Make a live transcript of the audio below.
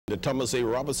The Thomas A.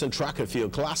 Robinson Track and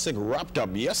Field Classic wrapped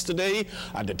up yesterday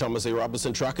at the Thomas A.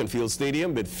 Robinson Track and Field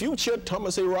Stadium with future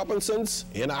Thomas A. Robinsons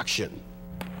in action.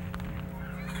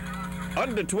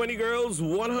 Under 20 girls,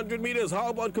 100 meters.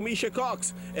 How about Kamisha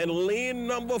Cox? And lane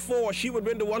number 4, she would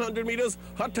win the 100 meters.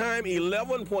 Her time,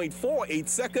 11.48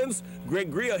 seconds.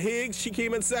 Gregoria Higgs, she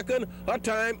came in second. Her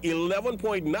time,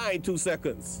 11.92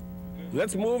 seconds.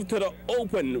 Let's move to the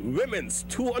open women's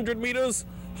 200 meters.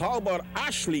 How about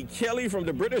Ashley Kelly from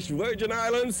the British Virgin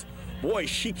Islands? Boy,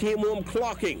 she came home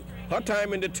clocking. Her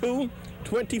time in the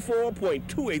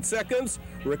 24.28 seconds.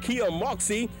 Rakia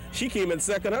Moxie, she came in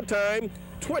second. Her time,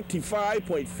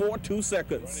 25.42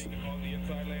 seconds.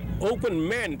 Open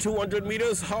men 200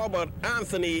 meters. How about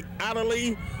Anthony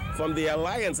Adderley from the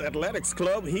Alliance Athletics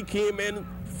Club? He came in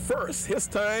first. His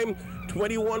time,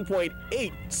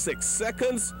 21.86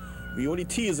 seconds. We only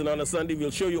teasing on a Sunday.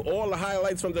 We'll show you all the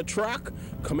highlights from the track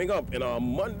coming up in our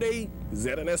Monday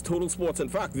ZNS Total Sports. In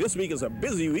fact, this week is a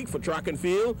busy week for track and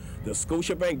field. The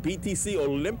Scotiabank BTC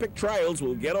Olympic Trials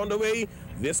will get underway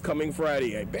this coming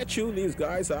Friday. I bet you these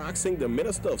guys are asking the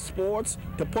Minister of Sports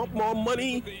to pump more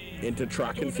money into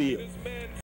track and field.